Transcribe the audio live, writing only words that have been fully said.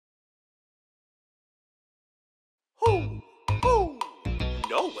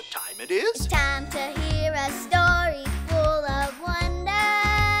know what time it is. It's time to hear a story full of wonder.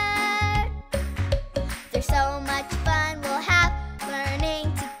 There's so much fun we'll have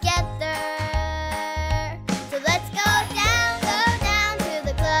learning together. So let's go down to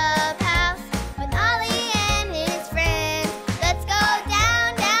the clubhouse with Ollie and his friends. Let's go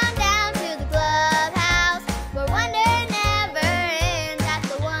down to the clubhouse where wonder never ends at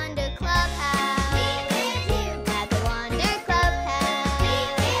the Wonder Clubhouse. Meet with you at the Wonder Clubhouse. Meet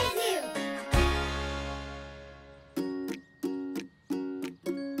with you.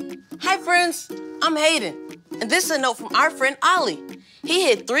 Hi friends, I'm Hayden, and this is a note from our friend Ollie. He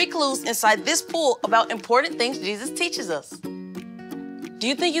hid 3 clues inside this pool about important things Jesus teaches us. Do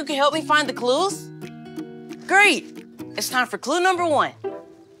you think you can help me find the clues? Great, it's time for clue number 1.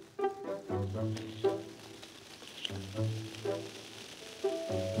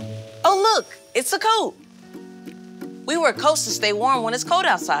 Oh look, it's a coat. We wear coats to stay warm when it's cold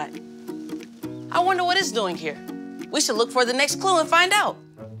outside. I wonder what it's doing here. We should look for the next clue and find out.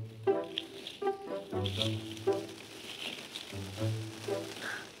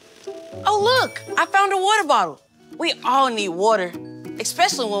 Oh, look, I found a water bottle. We all need water,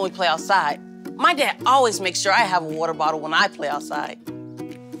 especially when we play outside. My dad always makes sure I have a water bottle when I play outside.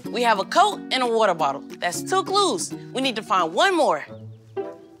 We have a coat and a water bottle. That's 2 clues. We need to find one more.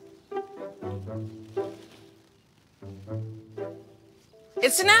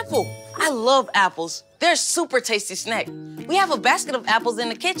 It's an apple. I love apples. They're a super tasty snack. We have a basket of apples in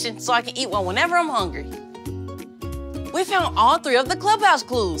the kitchen so I can eat one whenever I'm hungry. We found all 3 of the clubhouse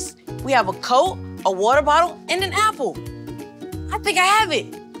clues. We have a coat, a water bottle, and an apple. I think I have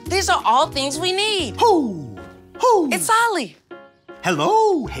it. These are all things we need. Who? Who? It's Ollie.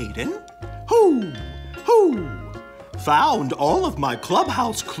 Hello, Hayden. Who? Who? Found all of my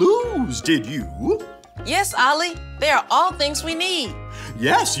clubhouse clues, did you? Yes, Ollie. They are all things we need.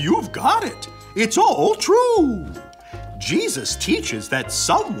 Yes, you've got it. It's all true. Jesus teaches that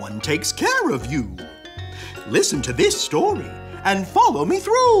someone takes care of you. Listen to this story and follow me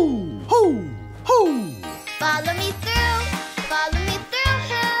through. Who? Who? Follow me through, follow me through,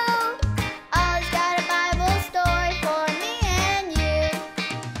 who? Ollie's got a Bible story for me and you.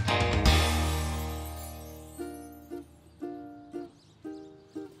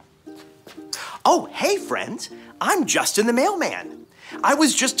 Oh, hey, friends. I'm Justin the mailman. I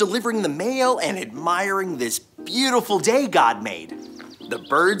was just delivering the mail and admiring this beautiful day God made. The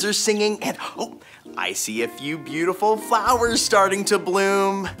birds are singing and, oh, I see a few beautiful flowers starting to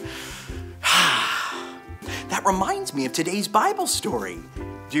bloom. That reminds me of today's Bible story.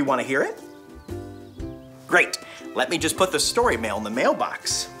 Do you want to hear it? Great. Let me just put the story mail in the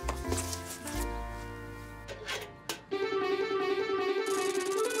mailbox.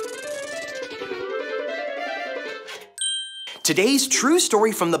 Today's true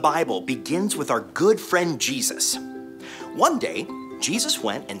story from the Bible begins with our good friend Jesus. One day, Jesus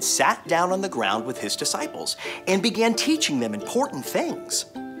went and sat down on the ground with his disciples and began teaching them important things.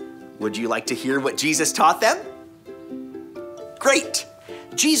 Would you like to hear what Jesus taught them? Great!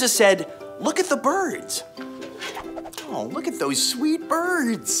 Jesus said, "Look at the birds." Oh, look at those sweet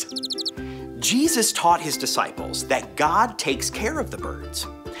birds. Jesus taught his disciples that God takes care of the birds.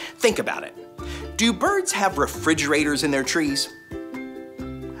 Think about it. Do birds have refrigerators in their trees?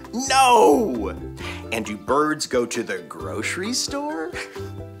 No! And do birds go to the grocery store?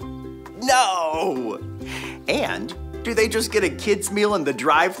 No! And do they just get a kid's meal in the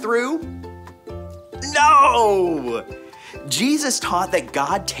drive-thru? No! Jesus taught that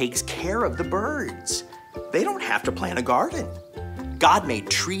God takes care of the birds. They don't have to plant a garden. God made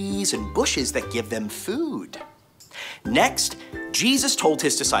trees and bushes that give them food. Next, Jesus told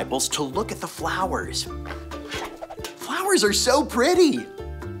his disciples to look at the flowers. Flowers are so pretty.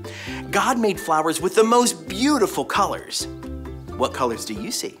 God made flowers with the most beautiful colors. What colors do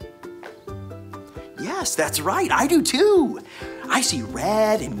you see? Yes, that's right, I do too. I see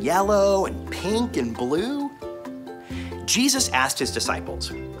red and yellow and pink and blue. Jesus asked his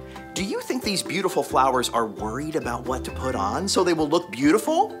disciples, "Do you think these beautiful flowers are worried about what to put on so they will look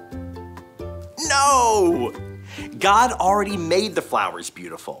beautiful?" No! God already made the flowers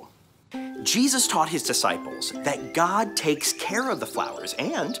beautiful. Jesus taught his disciples that God takes care of the flowers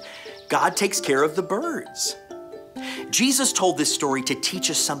and God takes care of the birds. Jesus told this story to teach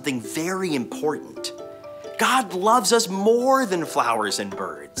us something very important. God loves us more than flowers and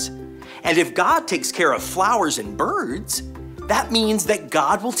birds. And if God takes care of flowers and birds, that means that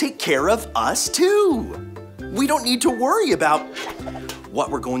God will take care of us too. We don't need to worry about what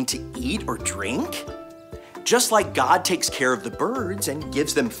we're going to eat or drink. Just like God takes care of the birds and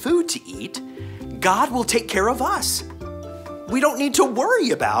gives them food to eat, God will take care of us. we don't need to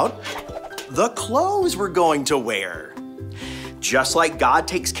worry about the clothes we're going to wear. Just like God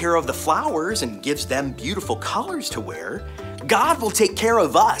takes care of the flowers and gives them beautiful colors to wear, God will take care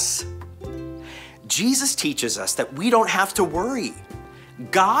of us. Jesus teaches us that we don't have to worry.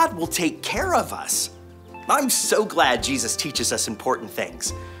 God will take care of us. I'm so glad Jesus teaches us important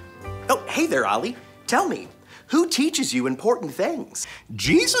things. Oh, hey there, Ollie. Tell me, who teaches you important things?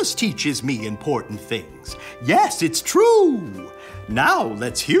 Jesus teaches me important things. Yes, it's true. Now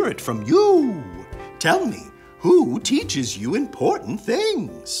let's hear it from you. Tell me, who teaches you important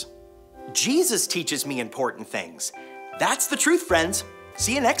things? Jesus teaches me important things. That's the truth, friends.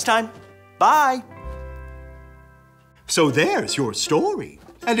 See you next time. Bye. So there's your story,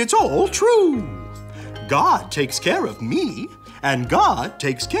 and it's all true. God takes care of me, and God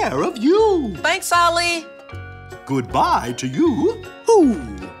takes care of you. Thanks, Ollie. Goodbye to you.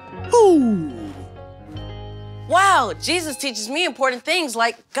 Ooh. Wow, Jesus teaches me important things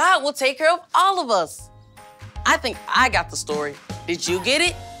like God will take care of all of us. I think I got the story. Did you get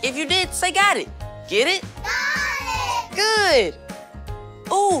it? If you did, say got it. Get it? Got it!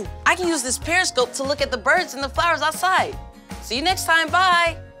 Good. Ooh, I can use this periscope to look at the birds and the flowers outside. See you next time,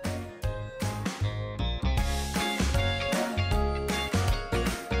 bye.